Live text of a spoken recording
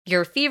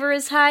Your fever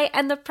is high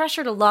and the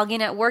pressure to log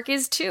in at work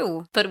is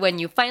too. But when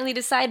you finally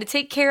decide to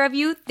take care of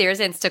you, there's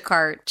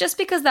Instacart. Just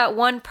because that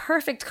one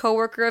perfect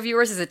coworker of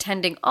yours is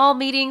attending all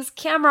meetings,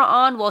 camera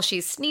on while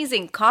she's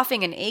sneezing,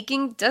 coughing, and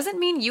aching, doesn't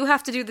mean you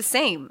have to do the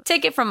same.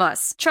 Take it from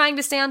us. Trying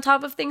to stay on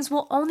top of things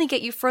will only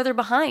get you further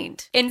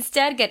behind.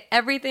 Instead, get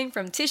everything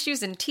from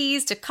tissues and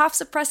teas to cough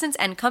suppressants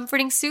and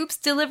comforting soups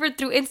delivered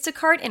through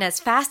Instacart in as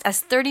fast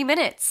as 30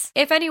 minutes.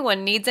 If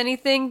anyone needs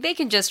anything, they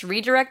can just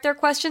redirect their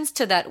questions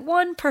to that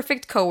one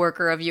perfect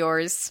coworker of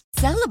yours.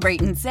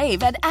 Celebrate and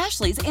save at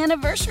Ashley's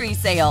Anniversary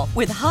Sale.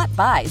 With Hot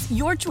Buys,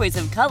 your choice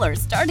of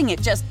colors starting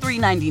at just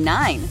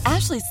 $3.99.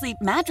 Ashley Sleep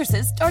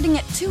mattresses starting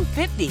at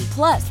 $2.50.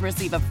 Plus,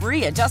 receive a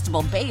free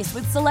adjustable base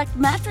with select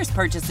mattress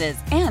purchases.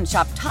 And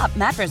shop top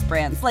mattress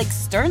brands like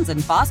Stearns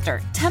 &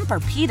 Foster,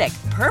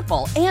 Tempur-Pedic,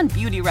 Purple, and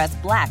Beautyrest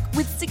Black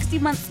with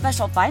 60-month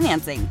special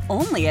financing.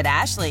 Only at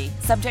Ashley.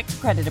 Subject to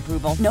credit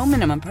approval. No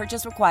minimum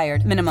purchase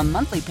required. Minimum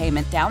monthly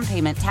payment, down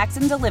payment, tax,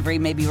 and delivery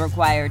may be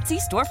required. See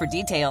store for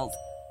details.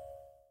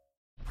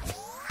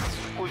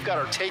 We've got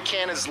our take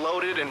cannons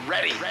loaded and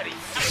ready.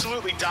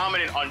 Absolutely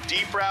dominant on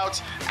deep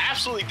routes.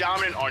 Absolutely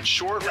dominant on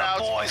short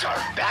routes. Boys are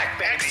back,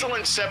 baby.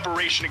 Excellent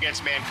separation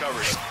against man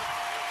coverage.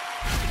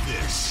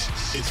 This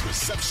is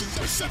Reception,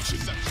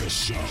 the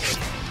show.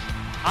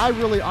 I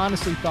really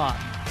honestly thought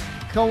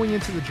going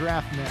into the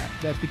draft, Matt,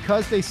 that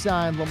because they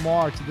signed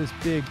Lamar to this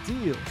big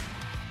deal,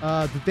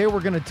 that they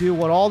were going to do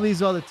what all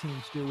these other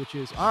teams do, which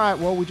is, all right,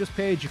 well, we just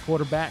paid you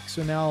quarterback,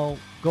 so now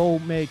go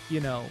make,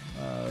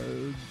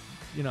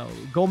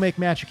 go make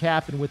magic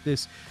happen with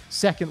this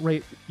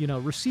second-rate,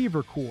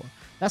 receiver core.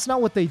 That's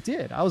not what they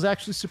did. I was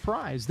actually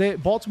surprised.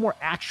 Baltimore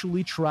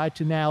actually tried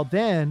to now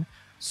then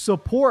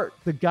support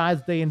the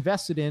guys they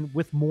invested in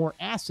with more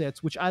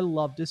assets, which I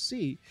love to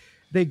see.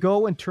 They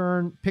go and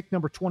turn pick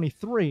number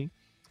 23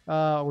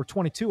 or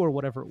 22 or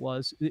whatever it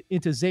was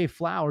into Zay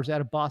Flowers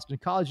out of Boston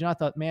College. And I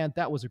thought, man,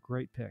 that was a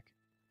great pick.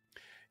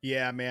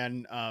 Yeah,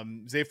 man.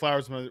 Zay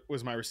Flowers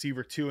was my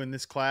receiver 2 in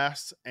this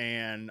class,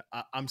 and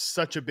I'm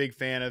such a big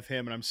fan of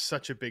him, and I'm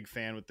such a big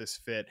fan with this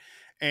fit.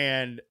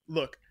 And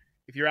look,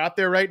 if you're out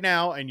there right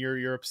now and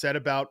you're upset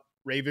about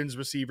Ravens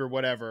receiver,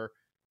 whatever,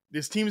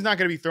 this team's not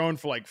going to be throwing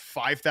for like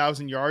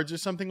 5,000 yards or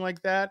something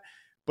like that.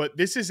 But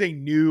this is a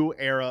new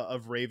era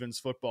of Ravens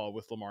football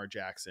with Lamar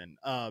Jackson.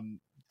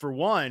 For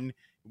one,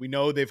 we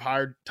know they've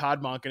hired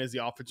Todd Monken as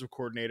the offensive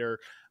coordinator.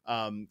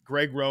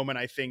 Greg Roman,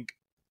 I think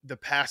the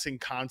passing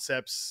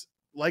concepts,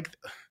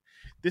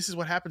 this is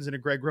what happens in a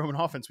Greg Roman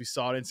offense. We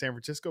saw it in San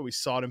Francisco. We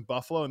saw it in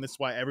Buffalo. And that's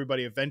why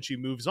everybody eventually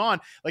moves on.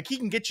 Like, he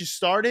can get you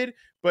started,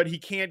 but he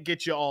can't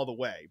get you all the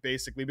way,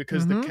 basically,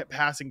 because the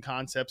passing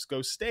concepts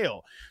go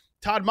stale.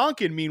 Todd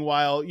Monken,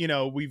 meanwhile,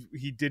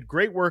 he did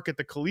great work at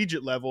the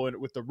collegiate level and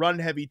with the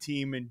run-heavy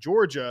team in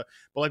Georgia.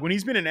 But like when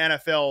he's been an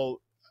NFL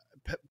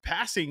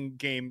passing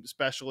game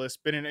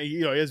specialist, been in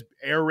his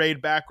air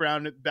raid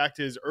background back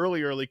to his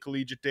early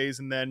collegiate days,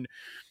 and then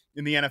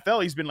in the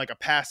NFL, he's been like a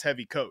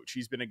pass-heavy coach.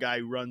 He's been a guy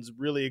who runs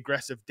really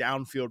aggressive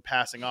downfield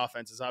passing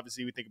offenses.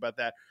 Obviously, we think about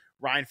that.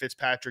 Ryan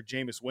Fitzpatrick,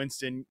 Jameis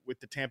Winston with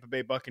the Tampa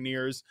Bay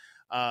Buccaneers.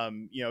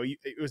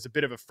 It was a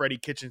bit of a Freddie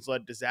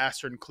Kitchens-led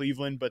disaster in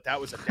Cleveland, but that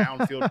was a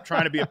downfield,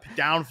 trying to be a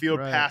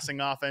downfield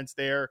passing offense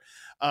there.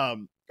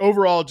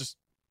 Overall, just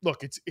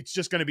look, it's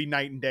just going to be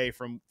night and day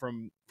from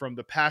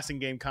the passing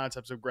game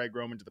concepts of Greg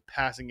Roman to the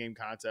passing game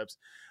concepts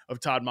of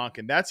Todd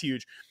Monken. That's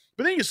huge.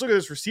 But then you just look at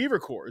this receiver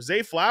core.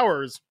 Zay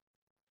Flowers,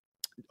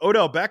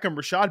 Odell Beckham,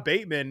 Rashad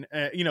Bateman,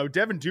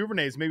 Devin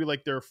Duvernay is maybe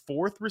like their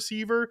 4th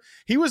receiver.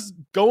 He was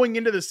going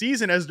into the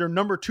season as their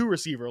number 2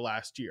 receiver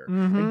last year.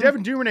 And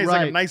Devin Duvernay is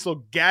like a nice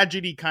little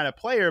gadgety kind of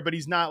player, but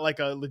he's not like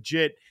a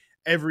legit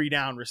every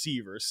down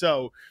receiver.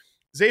 So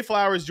Zay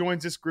Flowers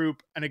joins this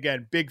group. And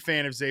again, big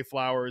fan of Zay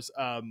Flowers.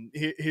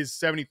 His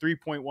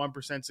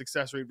 73.1%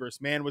 success rate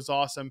versus man was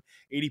awesome.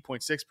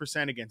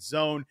 80.6% against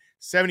zone,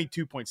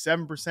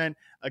 72.7%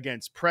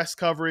 against press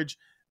coverage.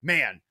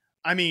 Man,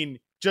 I mean,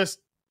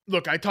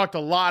 look, I talked a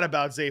lot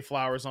about Zay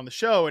Flowers on the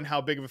show and how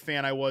big of a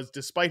fan I was.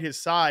 Despite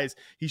his size,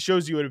 he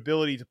shows you an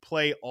ability to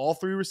play all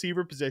 3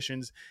 receiver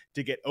positions,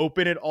 to get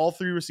open at all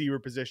 3 receiver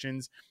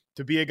positions,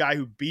 to be a guy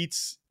who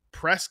beats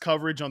press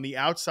coverage on the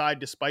outside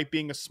despite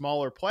being a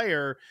smaller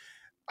player.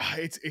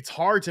 It's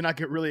hard to not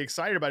get really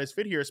excited about his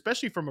fit here,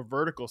 especially from a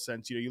vertical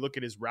sense. You look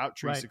at his route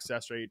tree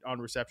success rate on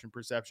reception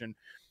perception.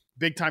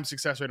 Big time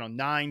success rate on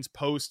nines,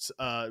 posts,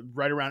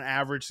 right around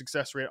average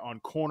success rate on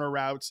corner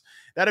routes.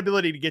 That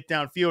ability to get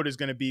downfield is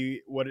going to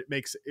be what it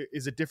makes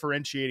is a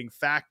differentiating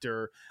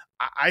factor,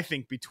 I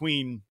think,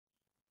 between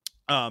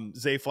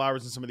Zay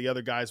Flowers and some of the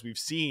other guys we've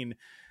seen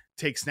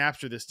take snaps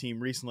for this team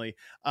recently.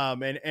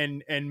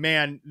 And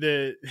man,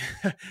 what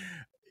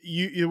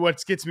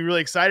gets me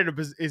really excited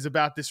is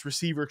about this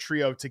receiver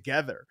trio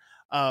together.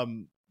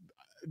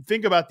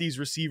 Think about these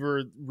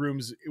receiver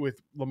rooms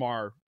with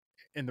Lamar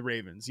and the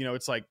Ravens.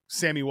 It's like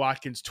Sammy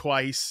Watkins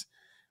twice.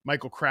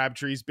 Michael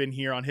Crabtree's been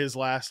here on his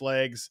last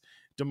legs.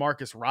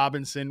 Demarcus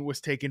Robinson was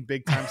taking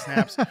big time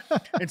snaps.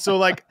 And so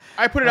like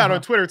I put it out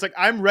on Twitter. It's like,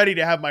 I'm ready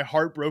to have my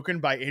heart broken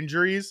by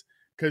injuries,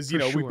 because, For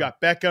we've sure.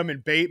 got Beckham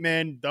and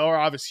Bateman. There are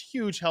obviously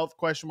huge health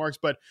question marks,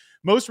 but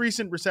most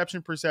recent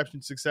reception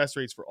perception success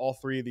rates for all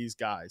three of these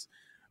guys.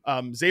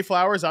 Zay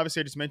Flowers, obviously,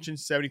 I just mentioned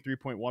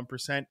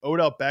 73.1%.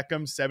 Odell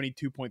Beckham,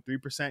 72.3%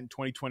 in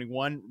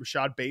 2021.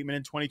 Rashad Bateman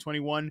in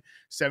 2021,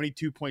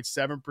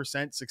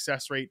 72.7%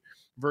 success rate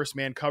versus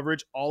man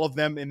coverage. All of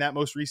them in that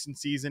most recent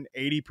season,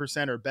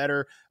 80% or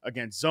better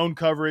against zone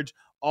coverage.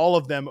 All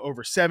of them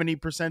over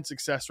 70%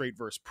 success rate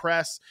versus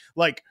press.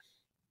 Like,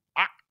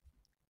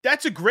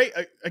 that's a great,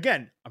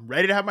 again, I'm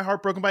ready to have my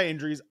heart broken by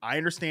injuries. I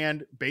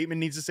understand Bateman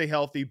needs to stay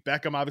healthy.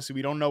 Beckham, obviously,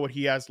 we don't know what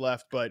he has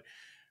left, but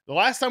the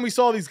last time we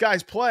saw these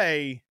guys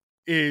play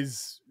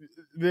it's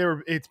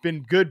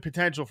been good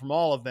potential from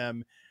all of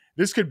them.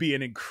 This could be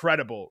an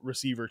incredible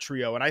receiver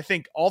trio. And I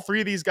think all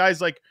three of these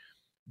guys, like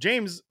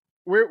James,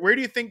 where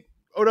do you think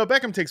Odell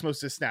Beckham takes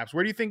most of his snaps?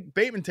 Where do you think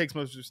Bateman takes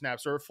most of his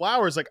snaps? Or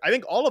Flowers? Like, I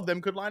think all of them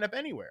could line up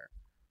anywhere.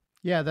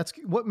 Yeah, that's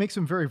what makes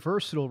them very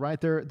versatile, right?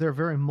 They're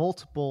very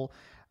multiple.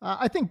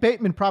 I think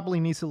Bateman probably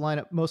needs to line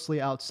up mostly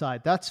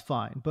outside. That's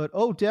fine. But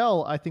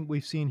Odell, I think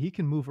we've seen he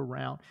can move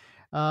around.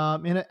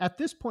 And at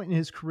this point in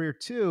his career,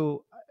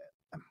 too,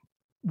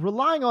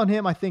 relying on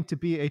him, I think, to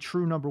be a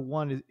true number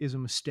one is a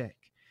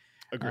mistake.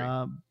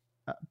 Agreed.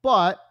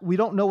 But we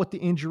don't know what the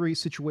injury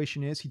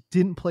situation is. He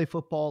didn't play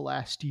football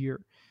last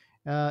year.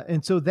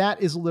 And so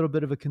that is a little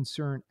bit of a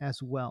concern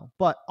as well.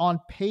 But on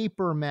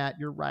paper, Matt,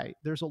 you're right.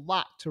 There's a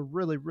lot to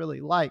really,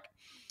 really like.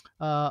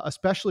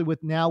 Especially with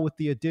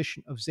the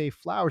addition of Zay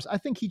Flowers. I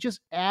think he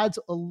just adds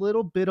a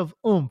little bit of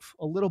oomph,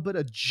 a little bit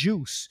of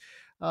juice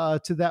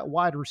to that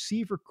wide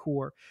receiver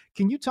core.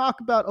 Can you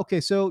talk about, okay,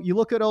 so you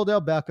look at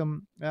Odell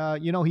Beckham,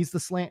 he's the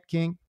slant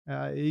king.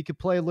 He could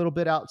play a little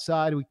bit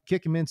outside. We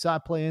kick him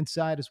inside, play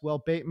inside as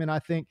well. Bateman, I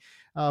think,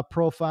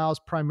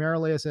 profiles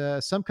primarily as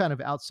some kind of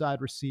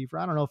outside receiver.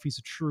 I don't know if he's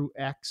a true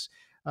X,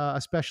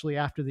 especially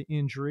after the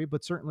injury,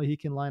 but certainly he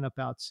can line up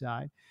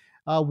outside.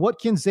 What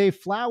can Zay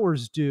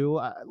Flowers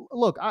do?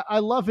 Look, I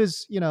love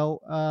his,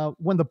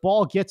 when the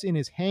ball gets in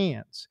his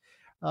hands.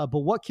 But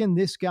what can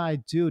this guy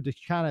do to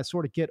kind of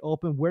sort of get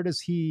open? Where does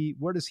he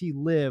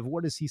live?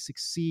 Where does he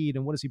succeed?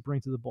 And what does he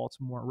bring to the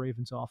Baltimore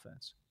Ravens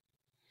offense?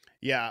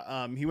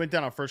 Yeah, he went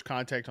down on first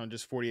contact on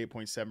just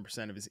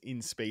 48.7% of his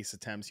in-space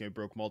attempts. He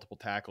broke multiple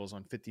tackles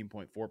on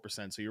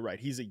 15.4%. So you're right.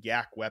 He's a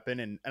yak weapon.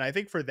 And I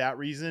think for that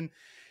reason,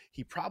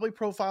 he probably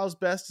profiles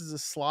best as a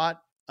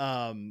slot.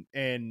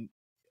 And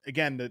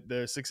again,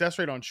 the success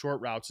rate on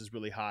short routes is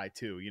really high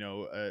too.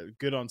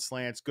 Good on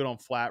slants, good on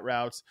flat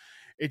routes.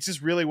 It's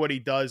just really what he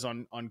does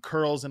on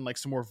curls and like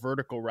some more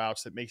vertical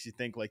routes that makes you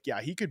think like,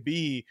 yeah, he could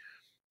be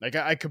like,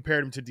 I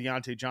compared him to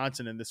Deontay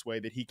Johnson in this way,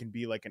 that he can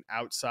be like an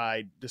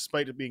outside,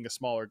 despite it being a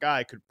smaller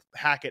guy, could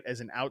hack it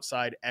as an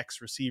outside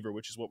X receiver,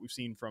 which is what we've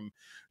seen from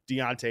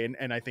Deontay.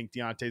 And I think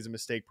Deontay's a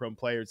mistake prone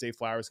player. Zay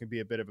Flowers can be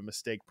a bit of a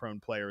mistake prone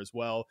player as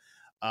well.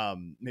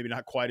 Maybe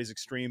not quite as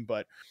extreme,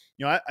 but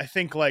I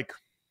think the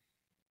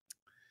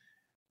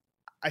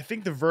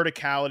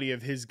verticality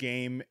of his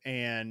game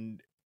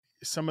and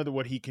some of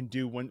what he can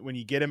do when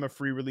you get him a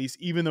free release,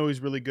 even though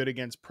he's really good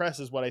against press,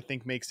 is what I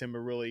think makes him a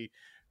really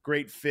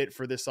great fit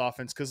for this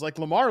offense. Cause like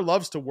Lamar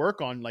loves to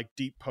work on like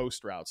deep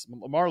post routes.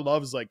 Lamar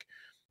loves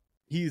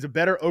he's a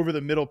better over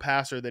the middle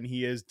passer than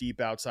he is deep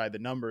outside the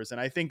numbers.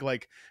 And I think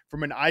like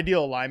from an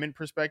ideal alignment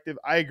perspective,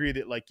 I agree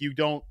that like you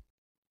don't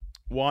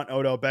want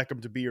Odell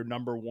Beckham to be your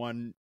number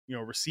one,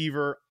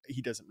 receiver.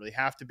 He doesn't really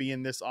have to be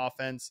in this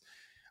offense.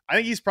 I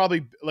think he's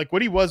probably like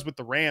what he was with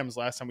the Rams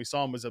last time we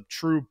saw him was a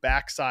true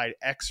backside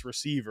X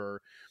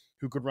receiver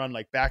who could run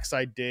like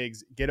backside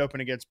digs, get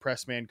open against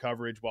press man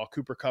coverage, while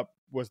Cooper Kupp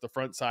was the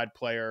front side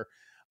player.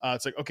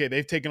 It's like, okay,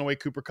 they've taken away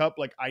Cooper Kupp.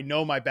 Like, I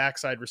know my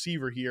backside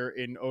receiver here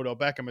in Odell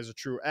Beckham as a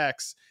true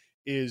X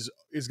is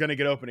going to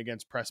get open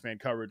against press man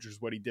coverage, which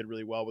is what he did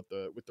really well with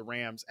the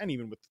Rams and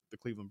even with the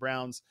Cleveland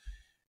Browns.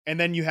 And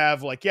then you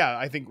have I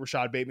think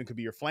Rashad Bateman could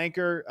be your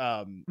flanker.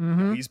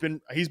 He's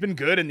been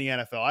good in the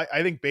NFL.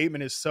 I think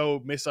Bateman is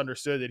so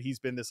misunderstood that he's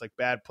been this like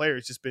bad player.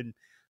 He's just been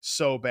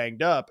so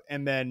banged up.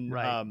 And then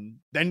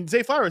then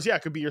Zay Flowers,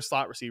 could be your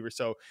slot receiver.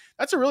 So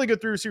that's a really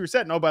good 3 receiver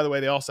set. And by the way,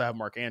 they also have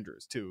Mark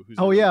Andrews too.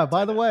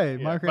 By the way,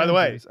 Mark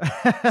Andrews.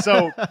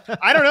 So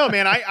I don't know,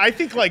 man. I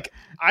think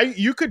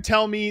you could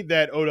tell me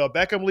that Odell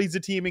Beckham leads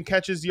the team in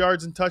catches,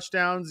 yards, and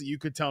touchdowns. You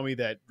could tell me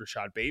that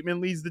Rashad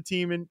Bateman leads the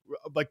team in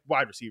like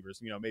wide receivers,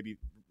 maybe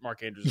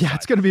Mark Andrews. Yeah,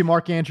 it's going to be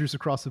Mark Andrews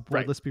across the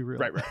board. Right. Let's be real.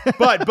 Right.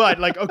 But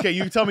like, okay,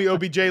 you tell me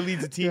OBJ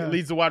leads the team,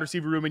 leads the wide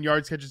receiver room in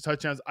yards, catches,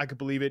 touchdowns. I could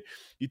believe it.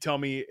 You tell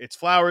me it's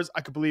Flowers.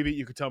 I could believe it.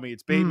 You could tell me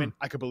it's Bateman.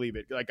 I could believe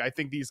it. Like, I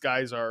think these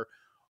guys are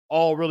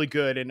all really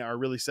good and are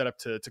really set up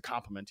to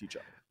complement each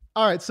other.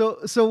 All right.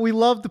 So we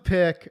love the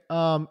pick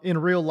in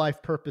real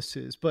life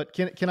purposes, but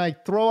can I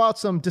throw out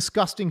some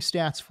disgusting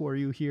stats for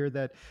you here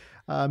that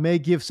may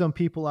give some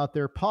people out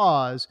there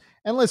pause?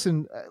 And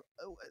listen,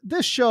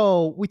 this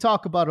show, we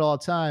talk about it all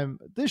the time.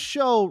 This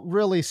show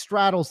really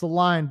straddles the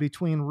line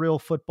between real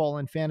football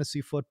and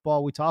fantasy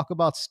football. We talk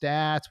about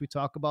stats, we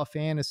talk about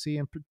fantasy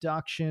and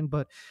production,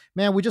 but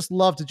man, we just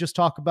love to just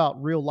talk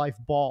about real life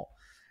ball.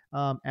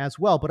 as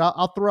well. But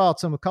I'll throw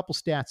out a couple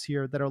stats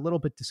here that are a little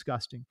bit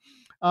disgusting.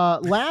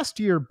 Last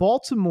year,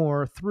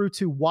 Baltimore threw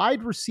to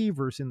wide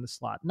receivers in the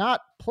slot,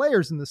 not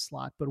players in the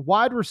slot, but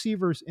wide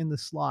receivers in the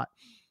slot,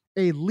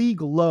 a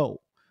league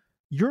low.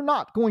 You're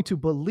not going to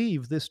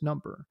believe this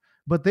number,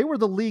 but they were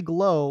the league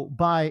low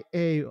by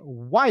a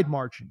wide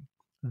margin.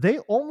 They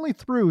only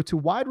threw to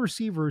wide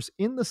receivers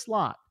in the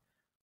slot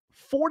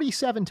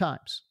 47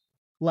 times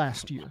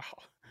last year.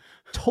 Wow.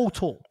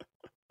 Total.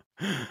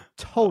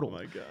 Oh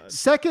my God.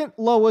 Second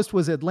lowest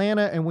was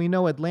Atlanta, and we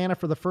know Atlanta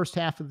for the first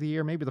half of the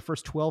year, maybe the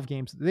first 12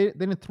 games, they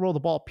didn't throw the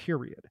ball,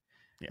 period.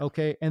 Yeah.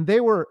 Okay. And they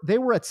were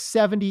at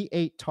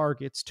 78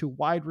 targets to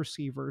wide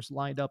receivers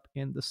lined up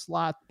in the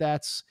slot.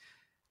 That's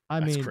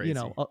crazy.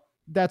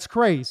 That's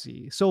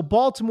crazy. So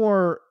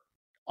Baltimore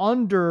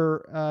in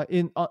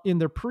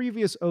their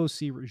previous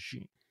OC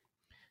regime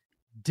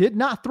did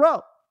not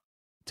throw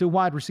to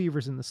wide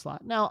receivers in the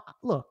slot. Now,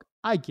 look,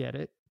 I get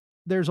it.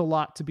 There's a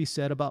lot to be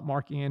said about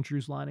Mark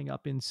Andrews lining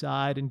up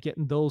inside and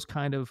getting those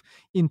kind of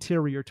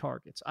interior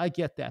targets. I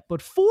get that.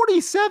 But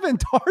 47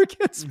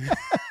 targets,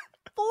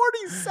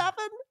 47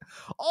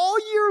 all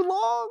year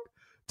long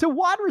to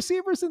wide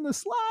receivers in the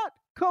slot.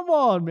 Come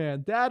on,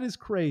 man. That is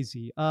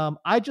crazy.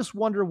 I just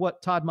wonder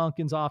what Todd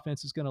Monken's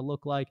offense is going to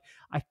look like.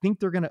 I think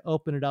they're going to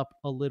open it up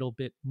a little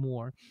bit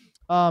more.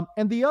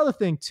 And the other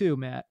thing too,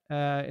 Matt,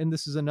 and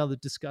this is another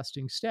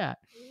disgusting stat,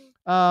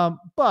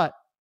 but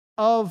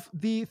of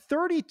the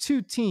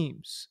 32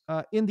 teams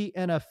in the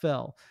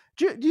NFL,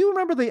 do you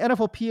remember the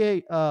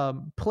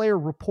NFLPA player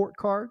report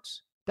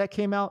cards that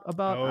came out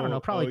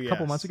about, probably a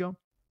couple months ago?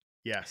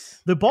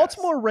 Yes. The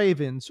Baltimore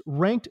Ravens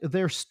ranked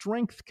their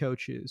strength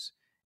coaches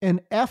an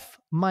F-,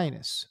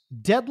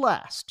 dead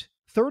last.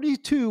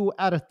 32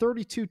 out of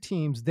 32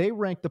 teams, they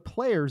ranked, the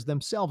players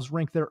themselves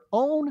ranked their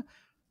own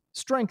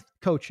strength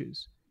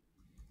coaches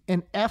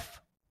an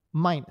F-.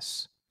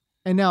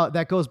 And now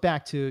that goes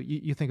back to,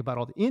 you think about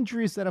all the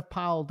injuries that have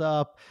piled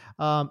up.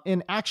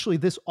 And actually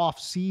this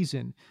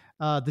offseason,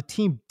 the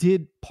team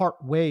did part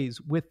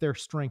ways with their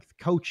strength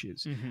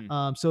coaches.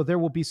 Mm-hmm. So there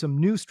will be some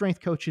new strength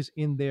coaches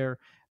in there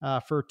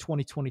for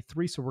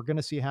 2023. So we're going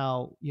to see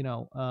how,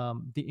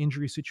 the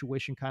injury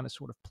situation kind of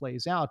sort of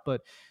plays out.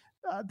 But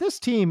this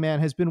team, man,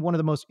 has been one of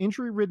the most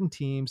injury-ridden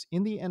teams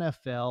in the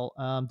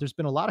NFL. There's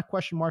been a lot of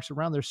question marks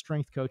around their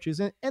strength coaches.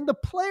 And the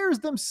players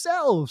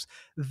themselves,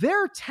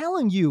 they're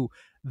telling you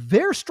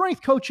their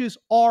strength coaches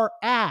are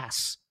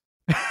ass.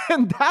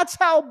 And that's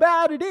how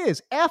bad it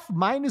is. F-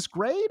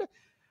 grade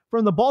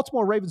from the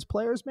Baltimore Ravens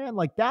players, man.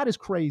 Like, that is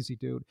crazy,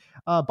 dude.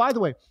 By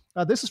the way,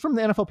 this is from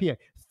the NFLPA.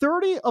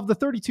 30 of the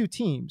 32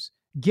 teams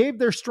gave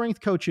their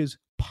strength coaches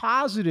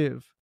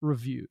positive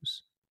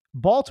reviews.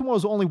 Baltimore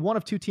was only one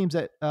of two teams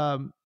that,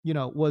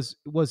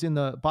 was in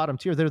the bottom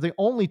tier. They're the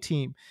only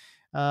team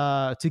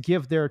to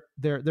give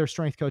their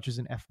strength coaches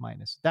an F-.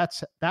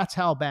 That's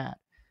how bad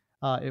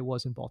it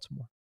was in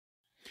Baltimore.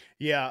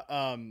 Yeah.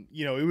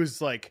 It was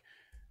like,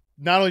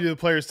 not only do the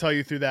players tell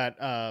you through that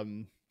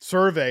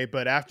survey,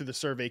 but after the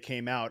survey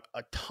came out,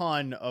 a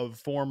ton of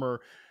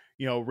former,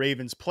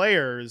 Ravens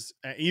players,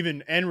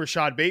 and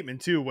Rashad Bateman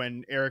too,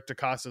 when Eric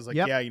DeCosta's like,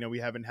 yep, we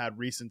haven't had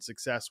recent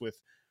success with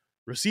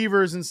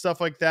receivers and stuff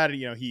like that.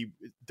 He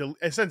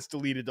since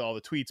deleted all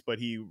the tweets, but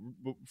he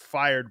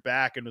fired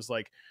back and was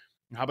like,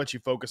 how about you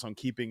focus on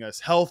keeping us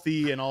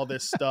healthy and all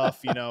this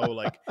stuff,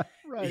 like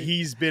right.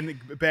 He's been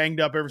banged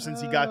up ever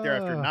since he got there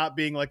after not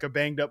being like a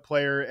banged up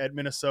player at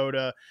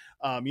Minnesota.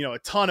 A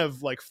ton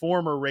of like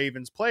former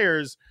Ravens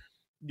players,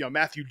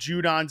 Matthew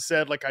Judon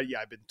said like,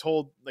 I've been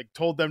told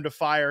them to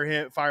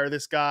fire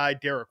this guy,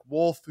 Derek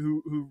Wolfe,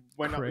 who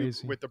went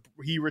Crazy.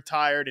 He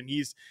retired, and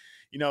he's,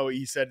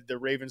 he said the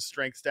Ravens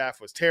strength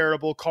staff was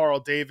terrible. Carl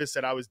Davis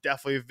said I was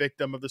definitely a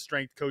victim of the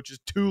strength coaches.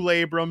 2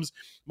 labrums,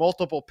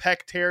 multiple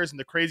pec tears. And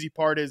the crazy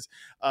part is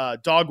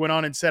Dog went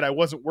on and said I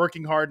wasn't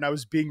working hard and I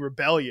was being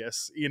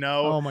rebellious,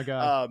 Oh my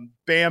God.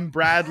 Bam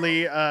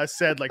Bradley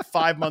said like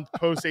 5-month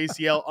post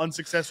ACL,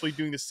 unsuccessfully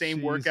doing the same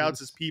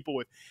workouts as people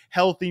with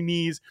healthy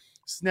knees.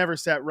 It's never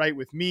sat right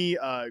with me.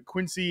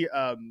 Quincy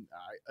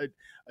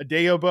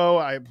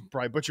Adeobo, I'm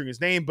probably butchering his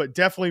name, but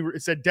definitely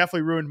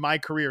ruined my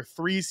career.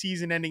 3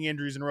 season-ending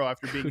injuries in a row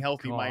after being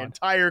healthy my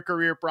entire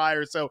career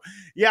prior. So,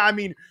 yeah, I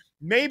mean,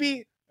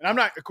 maybe, and I'm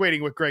not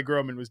equating what Greg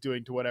Roman was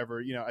doing to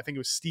whatever, I think it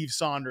was Steve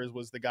Saunders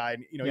was the guy.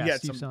 And, he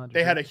had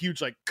they had a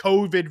huge like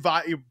COVID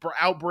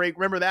outbreak.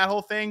 Remember that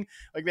whole thing?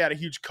 Like they had a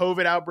huge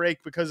COVID outbreak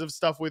because of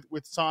stuff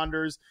with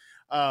Saunders.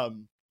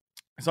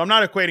 So I'm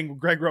not equating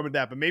Greg Roman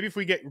that, but maybe if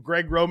we get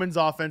Greg Roman's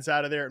offense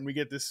out of there and we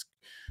get this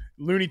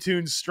Looney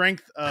Tunes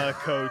strength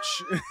coach,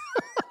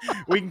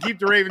 we can keep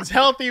the Ravens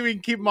healthy. We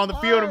can keep them on the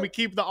field, and we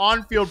keep the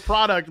on-field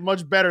product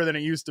much better than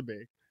it used to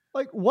be.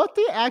 Like, what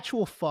the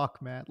actual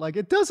fuck, man? Like,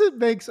 it doesn't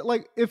make sense.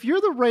 Like, if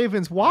you're the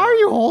Ravens, why are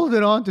you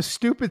holding on to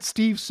stupid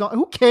Steve Saunders?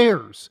 Who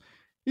cares?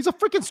 He's a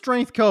freaking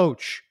strength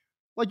coach.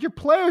 Like, your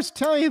players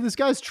telling you this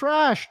guy's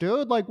trash,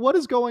 dude. Like, what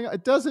is going on?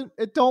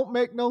 It don't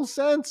make no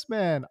sense,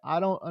 man. I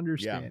don't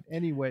understand. Yeah.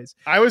 Anyways,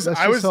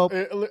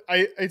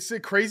 it's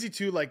crazy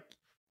too. Like,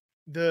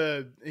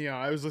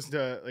 I was listening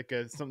to like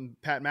something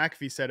Pat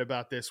McAfee said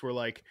about this, where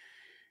like,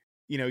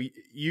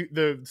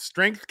 the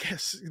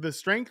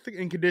strength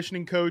and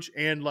conditioning coach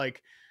and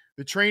like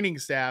the training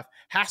staff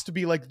has to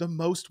be like the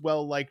most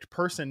well-liked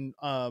person.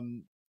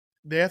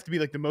 They have to be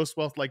like the most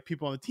well-liked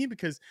people on the team,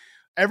 because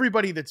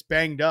everybody that's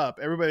banged up,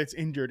 everybody that's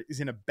injured is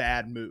in a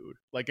bad mood.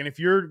 Like, and if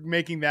you're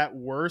making that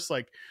worse,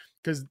 like,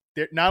 because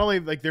they're not only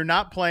like they're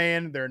not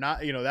playing, they're not,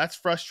 that's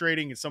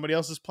frustrating, and somebody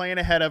else is playing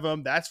ahead of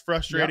them. That's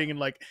frustrating. Yep. And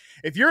like,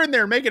 if you're in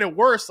there making it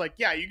worse, like,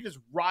 yeah, you can just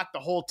rot the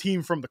whole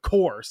team from the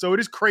core. So it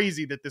is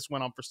crazy that this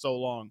went on for so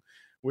long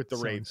with the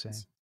Ravens.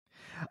 Insane.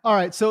 All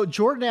right. So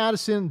Jordan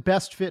Addison,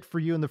 best fit for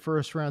you in the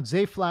first round.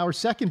 Zay Flowers,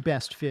 second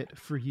best fit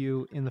for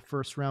you in the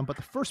first round. But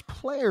the first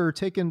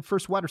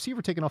wide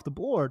receiver taken off the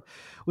board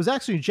was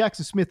actually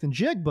Jackson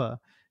Smith-Njigba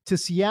to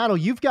Seattle.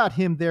 You've got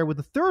him there with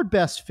the third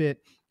best fit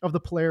of the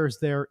players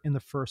there in the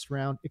first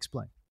round.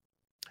 Explain.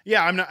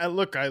 Yeah, I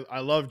love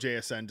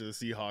JSN to the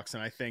Seahawks,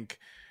 and I think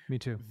me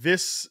too.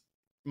 This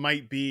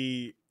might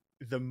be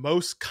the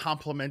most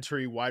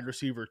complimentary wide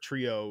receiver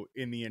trio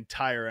in the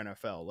entire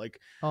NFL. Like,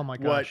 oh my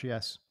gosh,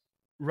 yes.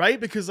 Right?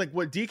 Because like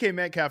what DK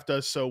Metcalf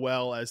does so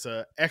well as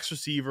a X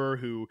receiver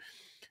who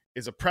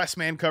is a press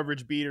man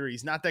coverage beater.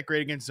 He's not that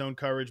great against zone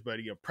coverage, but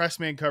press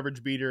man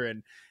coverage beater,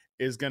 and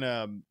is going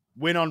to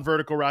win on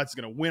vertical routes,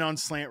 going to win on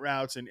slant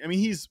routes. And I mean,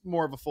 he's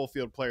more of a full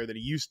field player than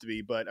he used to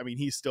be, but I mean,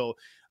 he's still,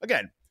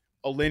 again,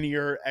 a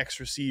linear X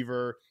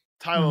receiver.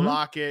 Tyler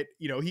Lockett,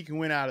 he can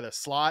win out of the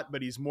slot,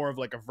 but he's more of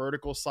like a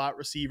vertical slot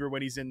receiver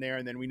when he's in there.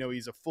 And then we know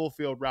he's a full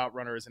field route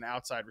runner as an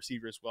outside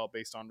receiver as well,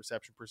 based on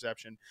reception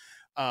perception.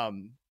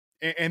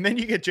 And then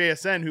you get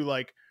JSN, who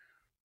like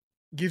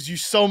gives you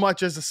so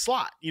much as a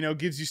slot,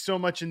 gives you so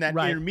much in that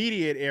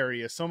intermediate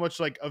area, so much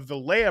like of the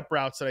layup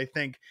routes that I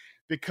think,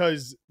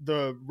 because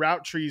the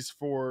route trees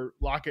for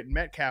Lockett and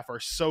Metcalf are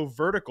so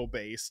vertical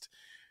based.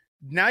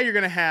 Now you're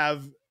going to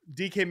have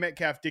DK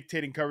Metcalf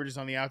dictating coverages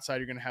on the outside.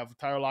 You're going to have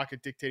Tyler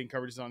Lockett dictating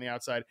coverages on the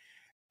outside.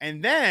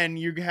 And then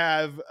you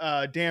have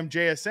damn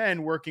JSN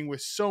working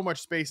with so much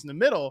space in the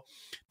middle.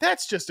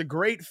 That's just a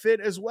great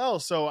fit as well.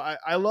 So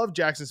I love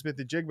Jackson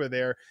Smith-Njigba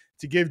there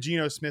to give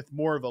Geno Smith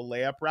more of a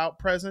layup route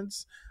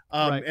presence.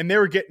 And they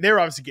were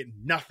obviously getting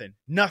nothing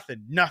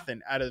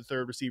out of the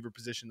third receiver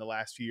position the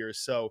last few years.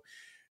 So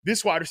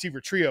this wide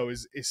receiver trio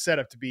is set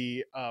up to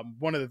be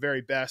one of the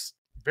very best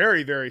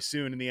very, very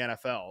soon in the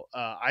NFL.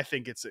 I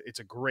think it's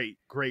a great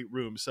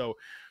room. So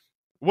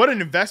what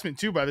an investment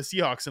too by the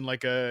Seahawks and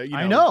like a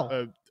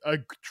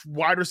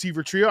wide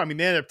receiver trio. I mean,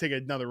 they ended up taking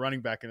another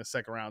running back in the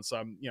second round, so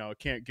I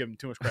can't give them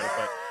too much credit,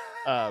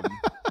 but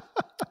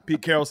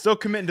Pete Carroll's still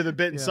committing to the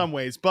bit in some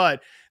ways,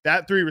 but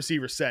that three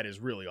receiver set is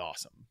really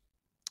awesome.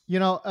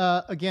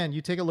 Again,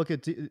 you take a look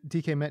at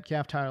DK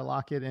Metcalf, Tyler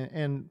Lockett,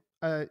 and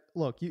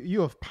look,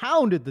 you have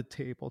pounded the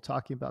table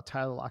talking about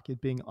Tyler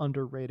Lockett being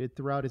underrated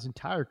throughout his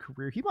entire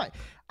career.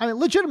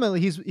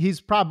 Legitimately,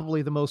 he's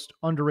probably the most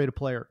underrated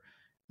player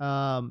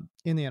in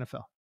the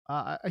NFL.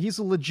 He's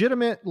a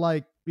legitimate,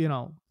 superstar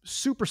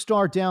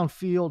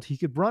downfield. He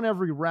could run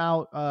every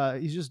route.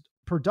 He's just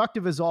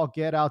productive as all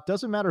get out.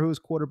 Doesn't matter who his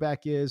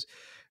quarterback is.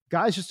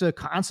 Guy's just a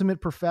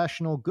consummate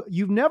professional.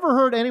 You've never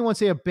heard anyone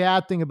say a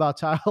bad thing about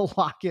Tyler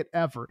Lockett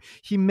ever.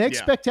 He makes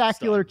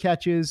spectacular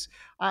catches.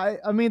 I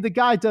mean, the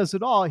guy does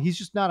it all. He's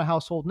just not a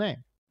household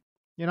name.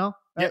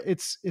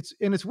 It's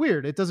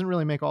weird. It doesn't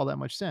really make all that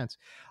much sense.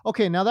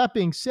 Okay. Now that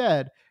being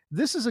said,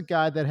 this is a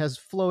guy that has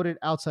floated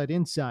outside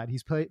inside.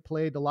 He's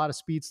played a lot of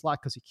speed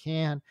slot because he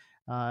can.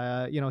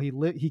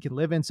 He can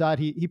live inside.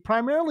 He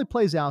primarily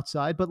plays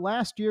outside, but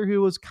last year he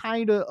was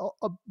kind of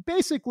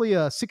basically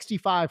a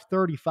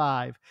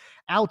 65-35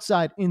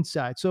 outside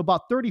inside. So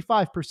about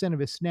 35% of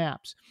his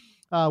snaps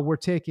were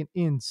taken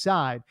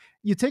inside.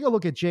 You take a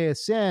look at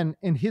JSN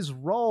and his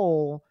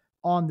role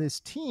on this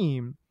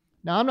team.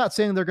 Now, I'm not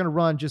saying they're going to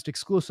run just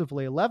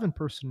exclusively 11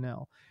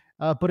 personnel,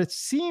 but it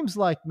seems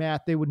like,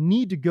 Matt, they would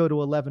need to go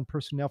to 11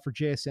 personnel for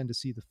JSN to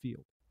see the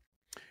field.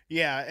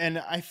 Yeah, and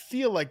I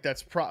feel like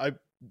that's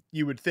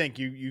you would think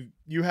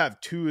you have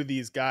two of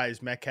these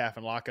guys, Metcalf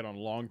and Lockett, on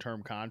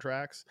long-term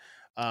contracts.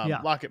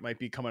 Lockett might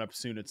be coming up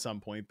soon at some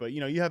point, but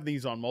you have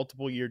these on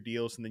multiple year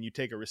deals, and then you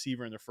take a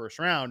receiver in the first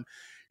round.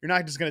 You're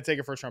not just going to take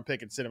a first round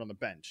pick and sit him on the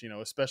bench,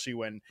 especially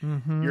when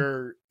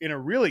you're in a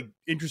really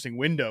interesting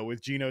window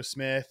with Geno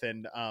Smith.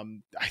 And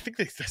I think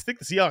the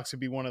Seahawks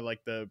would be one of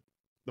like the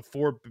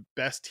four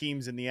best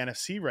teams in the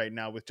NFC right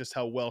now with just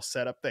how well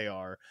set up they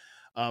are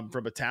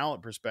from a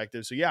talent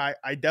perspective. So yeah,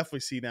 I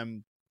definitely see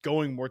them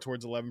going more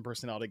towards 11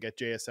 personnel to get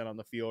JSN on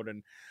the field.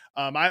 And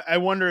I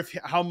wonder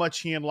how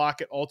much he and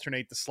Lockett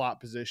alternate the slot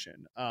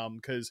position.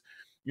 Cause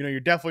you're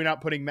definitely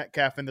not putting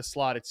Metcalf in the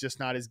slot. It's just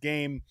not his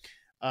game.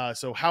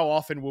 So how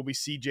often will we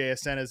see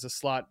JSN as a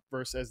slot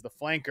versus as the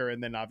flanker?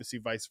 And then obviously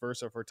vice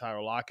versa for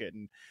Tyler Lockett.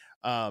 And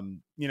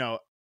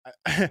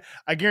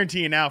I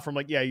guarantee you now from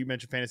like, yeah, you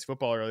mentioned fantasy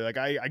football earlier. Like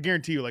I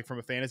guarantee you, like from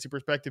a fantasy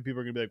perspective,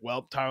 people are gonna be like,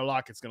 well, Tyler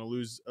Lockett's gonna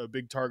lose a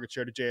big target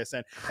share to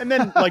JSN. And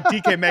then like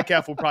DK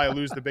Metcalf will probably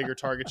lose the bigger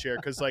target share.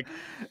 Cause like,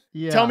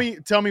 Yeah. tell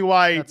me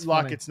why That's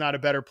Lockett's not a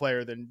better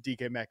player than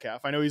DK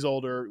Metcalf. I know he's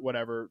older,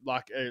 whatever.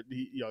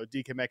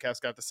 DK Metcalf's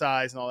got the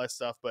size and all that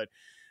stuff, but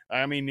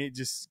I mean, it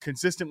just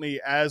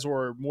consistently as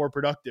or more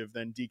productive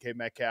than DK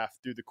Metcalf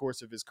through the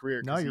course of his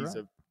career. No, you're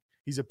right.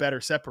 He's a better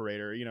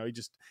separator. He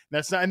just,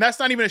 that's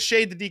not even a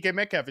shade to DK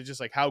Metcalf. It's just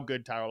like how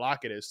good Tyler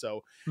Lockett is.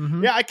 So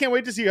yeah, I can't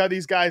wait to see how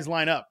these guys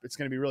line up. It's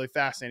going to be really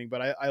fascinating,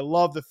 but I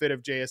love the fit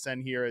of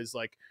JSN here is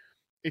like,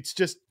 it's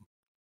just,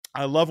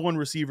 I love when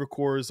receiver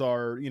cores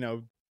are,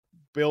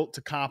 built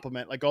to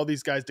complement, like all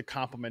these guys to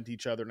complement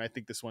each other. And I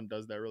think this one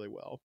does that really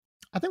well.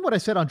 I think what I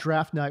said on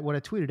draft night, what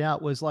I tweeted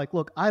out was like,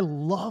 look, I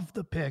love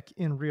the pick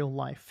in real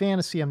life.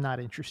 Fantasy, I'm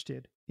not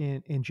interested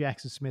in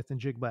Jackson Smith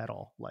and Jigba at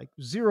all. Like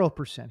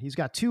 0%. He's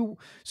got two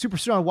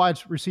superstar wide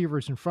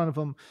receivers in front of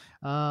him.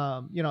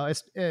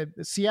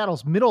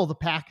 Seattle's middle of the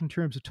pack in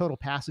terms of total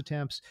pass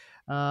attempts.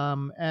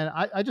 And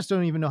I just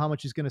don't even know how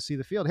much he's going to see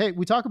the field. Hey,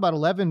 we talk about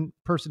 11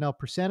 personnel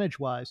percentage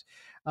wise.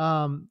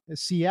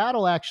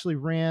 Seattle actually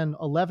ran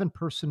 11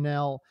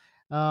 personnel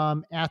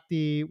at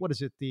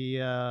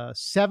the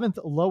seventh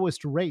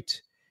lowest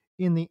rate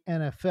in the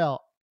NFL.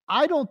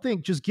 I don't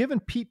think, just given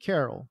Pete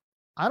Carroll,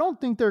 I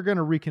don't think they're going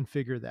to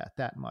reconfigure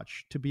that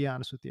much, to be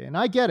honest with you. And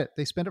I get it.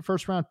 They spent a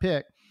first round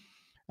pick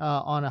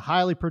on a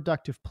highly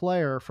productive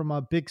player from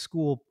a big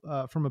school,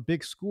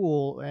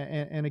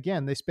 and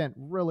again, they spent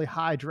really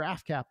high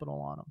draft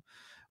capital on him.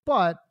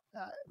 But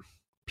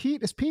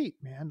Pete is Pete,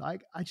 man.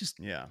 Like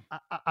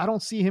I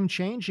don't see him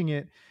changing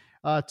it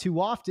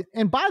too often.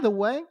 And by the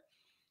way,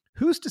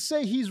 who's to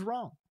say he's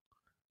wrong?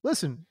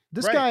 Listen,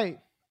 this guy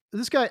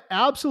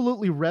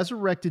absolutely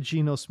resurrected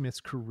Geno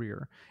Smith's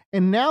career.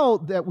 And now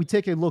that we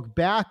take a look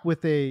back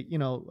with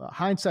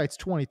hindsight's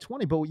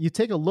 2020, but you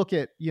take a look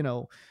at,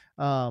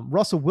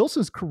 Russell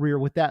Wilson's career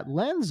with that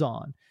lens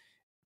on,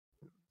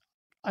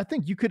 I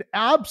think you could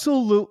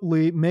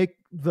absolutely make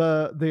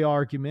the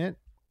argument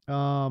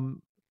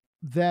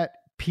that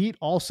Pete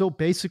also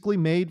basically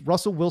made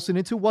Russell Wilson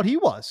into what he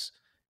was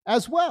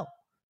as well,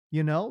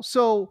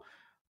 So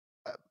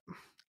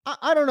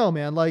I don't know,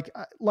 man. Like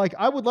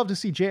I would love to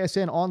see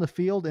JSN on the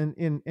field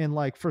and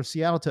like for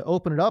Seattle to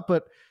open it up,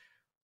 but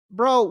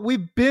bro,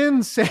 we've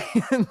been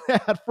saying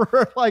that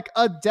for like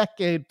a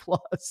decade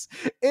plus.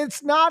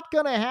 It's not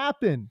going to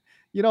happen.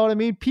 You know what I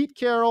mean? Pete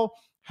Carroll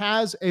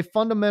has a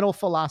fundamental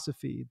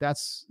philosophy.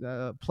 That's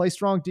try to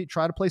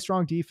play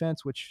strong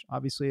defense, which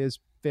obviously has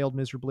failed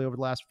miserably over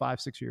the last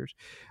 5-6 years.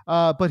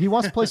 But he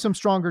wants to play some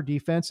stronger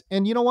defense.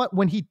 And you know what?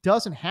 When he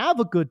doesn't have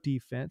a good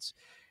defense,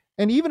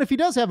 and even if he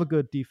does have a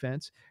good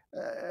defense,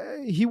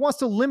 he wants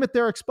to limit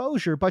their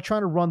exposure by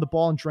trying to run the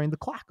ball and drain the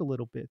clock a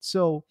little bit.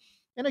 So,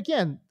 and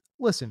again,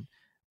 listen,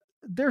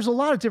 there's a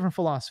lot of different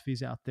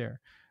philosophies out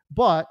there,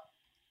 but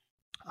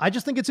I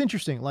just think it's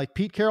interesting. Like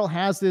Pete Carroll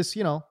has this,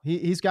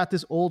 he's got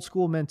this old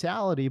school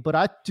mentality, but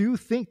I do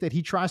think that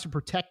he tries to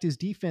protect his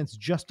defense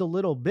just a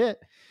little bit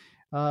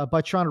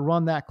by trying to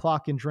run that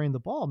clock and drain the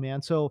ball,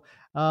 man. So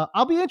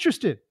I'll be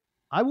interested.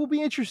 I will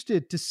be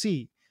interested to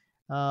see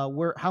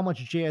how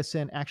much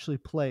JSN actually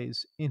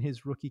plays in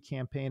his rookie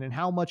campaign and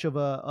how much of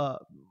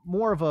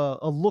more of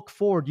a look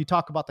forward. You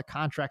talk about the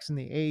contracts and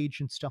the age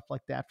and stuff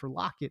like that for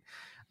Lockett.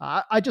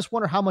 I just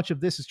wonder how much of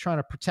this is trying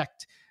to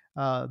protect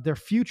their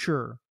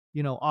future,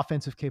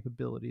 offensive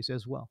capabilities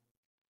as well.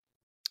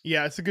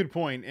 Yeah, it's a good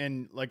point.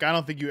 And like, I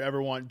don't think you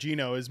ever want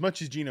Geno, as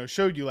much as Geno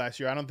showed you last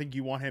year, I don't think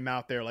you want him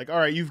out there like, all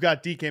right, you've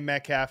got DK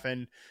Metcalf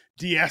and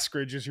D.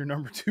 Eskridge as your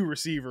number 2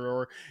 receiver,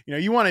 or,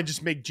 you want to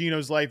just make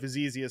Geno's life as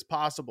easy as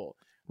possible.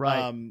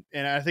 Right.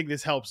 And I think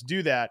this helps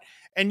do that.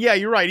 And yeah,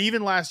 you're right.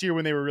 Even last year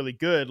when they were really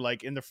good,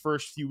 like in the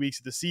first few weeks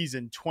of the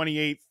season,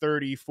 28,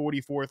 30,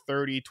 44,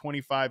 30,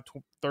 25,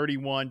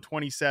 31,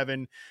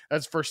 27,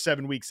 that's the first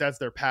 7 weeks. That's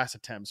their pass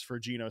attempts for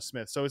Geno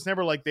Smith. So it's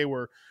never like they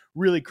were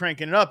really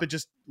cranking it up. It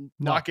just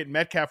Lockett and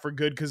Metcalf were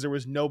good because there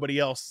was nobody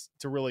else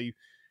to really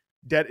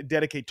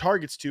dedicate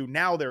targets to.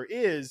 Now there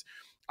is.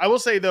 I will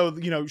say, though,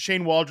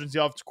 Shane Waldron's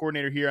the offensive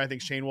coordinator here. I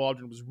think Shane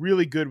Waldron was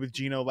really good with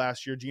Geno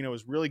last year. Geno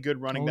was really good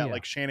running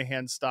like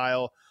Shanahan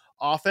style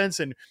offense.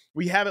 And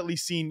we have at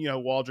least seen,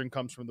 Waldron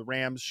comes from the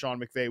Rams,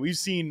 Sean McVay. We've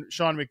seen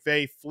Sean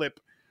McVay flip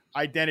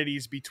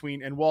identities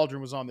between, and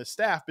Waldron was on the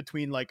staff,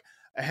 between like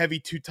a heavy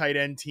 2 tight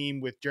end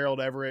team with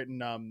Gerald Everett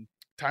and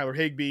Tyler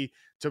Higbee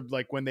to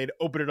like when they'd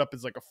open it up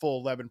as like a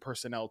full 11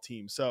 personnel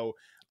team. So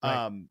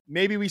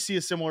maybe we see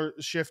a similar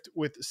shift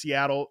with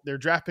Seattle. Their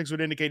draft picks would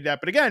indicate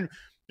that. But again,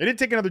 they didn't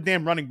take another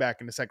damn running back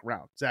in the second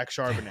round, Zach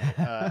Charbonnet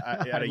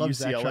out of UCLA.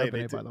 Zach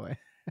Charbonnet, by the way.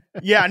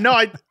 Yeah,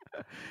 no,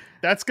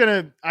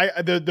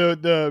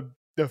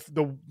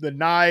 the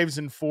knives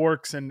and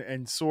forks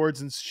and swords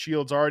and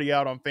shields already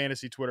out on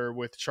fantasy Twitter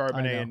with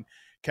Charbonnet and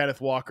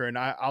Kenneth Walker, and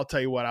I'll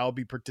tell you what, I'll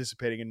be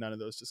participating in none of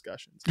those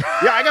discussions.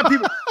 Yeah,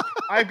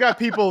 I've got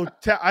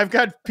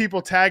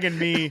people tagging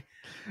me.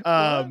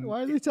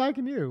 Why are they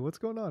tagging you? What's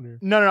going on here?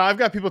 No, I've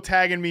got people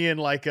tagging me in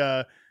like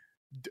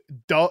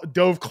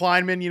Dove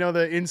Kleinman,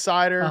 the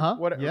insider,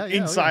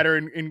 insider,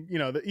 yeah. and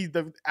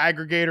the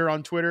aggregator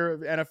on Twitter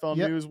of NFL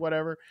Yep. news,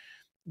 whatever.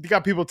 You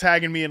got people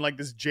tagging me in like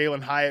this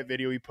Jalen Hyatt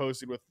video he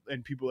posted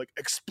and people like,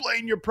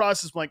 explain your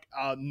process. I'm like,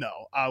 no,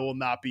 I will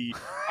not be.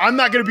 I'm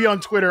not going to be on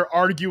Twitter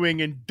arguing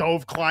in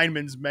Dove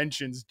Kleinman's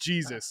mentions.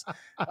 Jesus,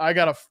 I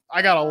got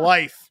a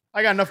life.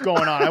 I got enough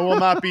going on. I will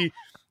not be.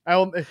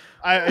 No,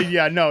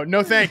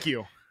 thank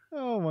you.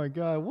 Oh my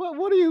God.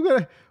 What are you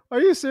gonna? Are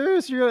you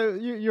serious?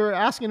 You're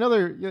asking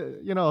another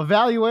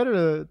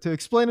evaluator to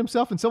explain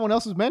himself in someone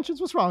else's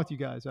mentions? What's wrong with you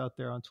guys out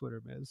there on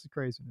Twitter, man? This is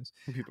craziness.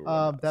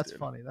 That's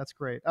funny. That's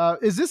great.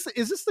 Is this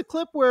the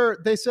clip where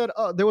they said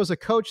there was a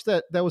coach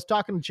that was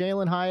talking to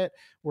Jalen Hyatt?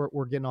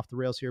 We're getting off the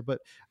rails here, but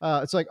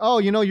it's like,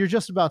 you're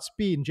just about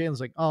speed, and Jalen's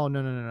like, oh no.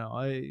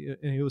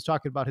 And he was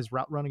talking about his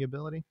route running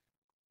ability.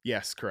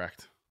 Yes,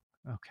 correct.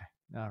 Okay.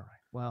 All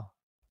right. Well.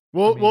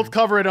 We'll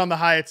cover it on the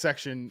Hyatt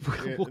section.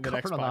 We'll cover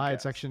it on the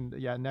Hyatt section.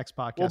 Yeah, next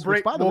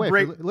podcast. By the way,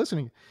 for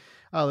listening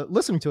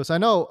to us, I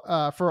know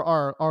for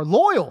our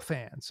loyal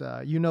fans,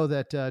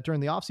 that during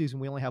the offseason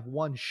we only have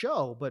one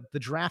show, but the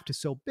draft is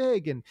so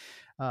big and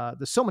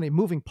there's so many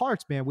moving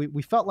parts, man.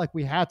 We felt like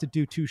we had to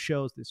do 2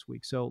 shows this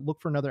week, so look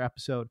for another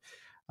episode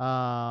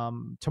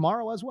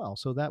tomorrow as well.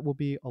 So that will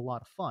be a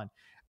lot of fun.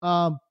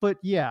 But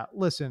yeah,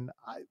 listen,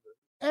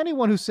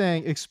 anyone who's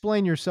saying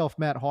explain yourself,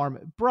 Matt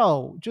Harmon,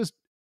 bro, just.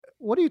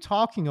 What are you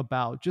talking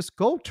about? Just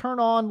go turn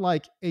on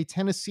like a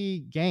Tennessee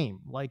game.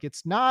 Like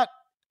it's right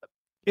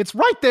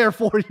there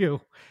for you.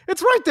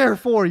 It's right there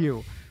for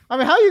you. I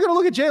mean, how are you going to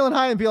look at Jalen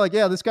Hyatt and be like,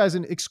 yeah, this guy's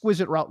an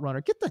exquisite route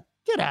runner? Get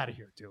out of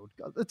here, dude.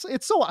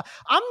 It's so,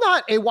 I'm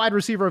not a wide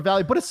receiver of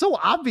value, but it's so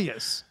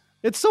obvious.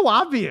 It's so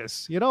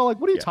obvious, like,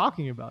 what are you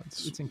talking about?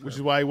 It's incredible. Which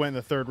is why he went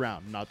in the 3rd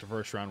round, not the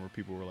 1st round where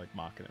people were like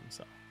mocking him.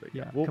 So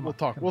we'll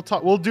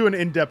talk. We'll do an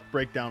in-depth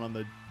breakdown on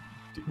the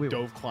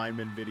Dove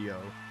Kleinman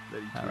video.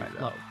 All right,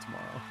 love it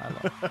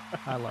tomorrow.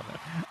 I love it.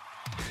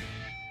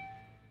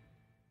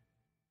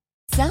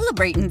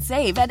 Celebrate and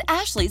save at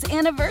Ashley's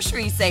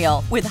Anniversary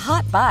Sale. With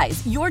Hot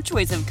Buys, your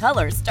choice of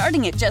colors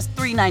starting at just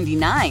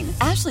 $3.99.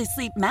 Ashley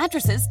Sleep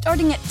mattresses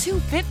starting at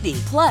 $2.50.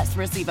 Plus,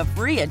 receive a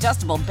free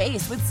adjustable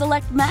base with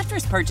select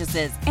mattress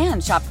purchases.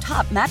 And shop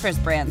top mattress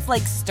brands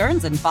like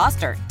Stearns &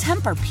 Foster,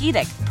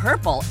 Tempur-Pedic,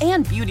 Purple,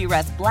 and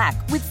Beautyrest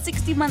Black with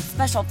 60-month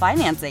special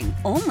financing.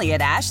 Only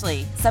at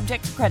Ashley.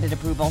 Subject to credit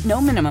approval. No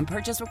minimum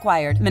purchase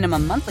required.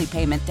 Minimum monthly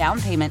payment,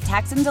 down payment,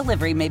 tax, and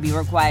delivery may be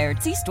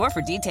required. See store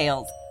for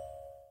details.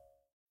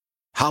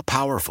 How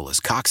powerful is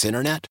Cox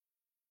Internet?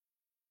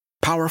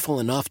 Powerful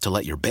enough to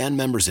let your band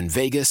members in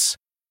Vegas,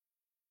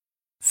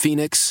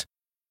 Phoenix,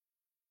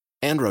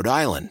 and Rhode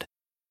Island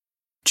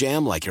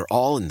jam like you're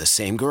all in the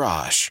same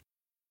garage.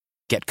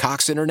 Get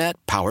Cox Internet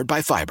powered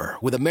by fiber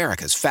with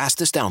America's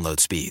fastest download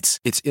speeds.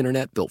 It's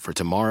internet built for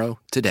tomorrow,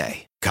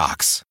 today.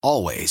 Cox,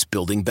 always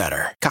building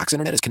better. Cox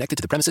Internet is connected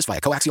to the premises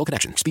via coaxial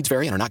connection. Speeds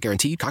vary and are not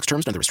guaranteed. Cox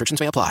terms and other restrictions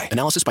may apply.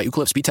 Analysis by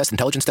Ookla Speed Test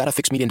Intelligence Data.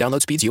 Fixed median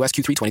download speeds. US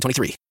Q3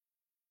 2023.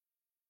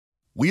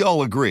 We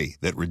all agree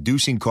that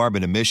reducing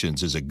carbon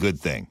emissions is a good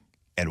thing.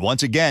 And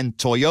once again,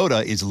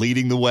 Toyota is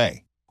leading the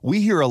way.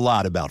 We hear a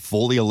lot about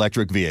fully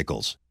electric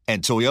vehicles,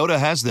 and Toyota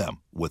has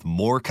them, with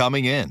more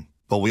coming in.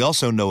 But we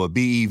also know a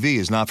BEV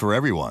is not for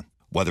everyone,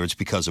 whether it's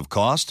because of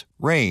cost,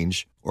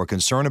 range, or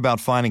concern about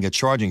finding a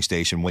charging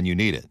station when you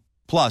need it.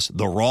 Plus,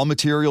 the raw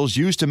materials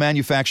used to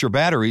manufacture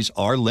batteries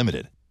are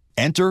limited.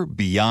 Enter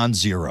Beyond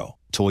Zero,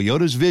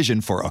 Toyota's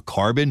vision for a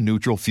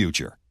carbon-neutral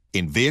future.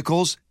 In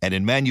vehicles and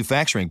in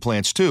manufacturing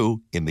plants,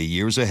 too, in the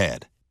years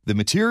ahead. The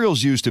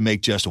materials used to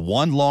make just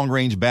one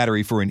long-range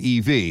battery for an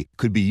EV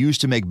could be used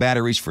to make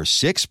batteries for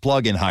 6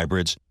 plug-in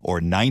hybrids or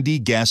 90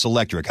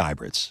 gas-electric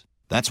hybrids.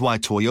 That's why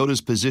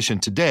Toyota's position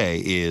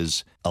today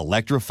is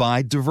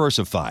electrified,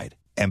 diversified,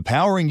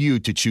 empowering you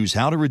to choose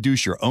how to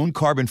reduce your own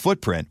carbon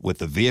footprint with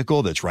the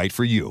vehicle that's right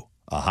for you,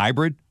 a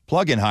hybrid,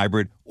 plug-in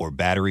hybrid, or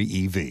battery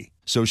EV.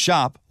 So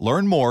shop,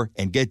 learn more,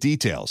 and get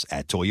details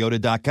at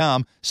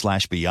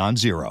toyota.com/beyond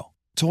zero.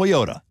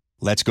 Toyota,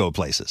 let's go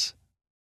places.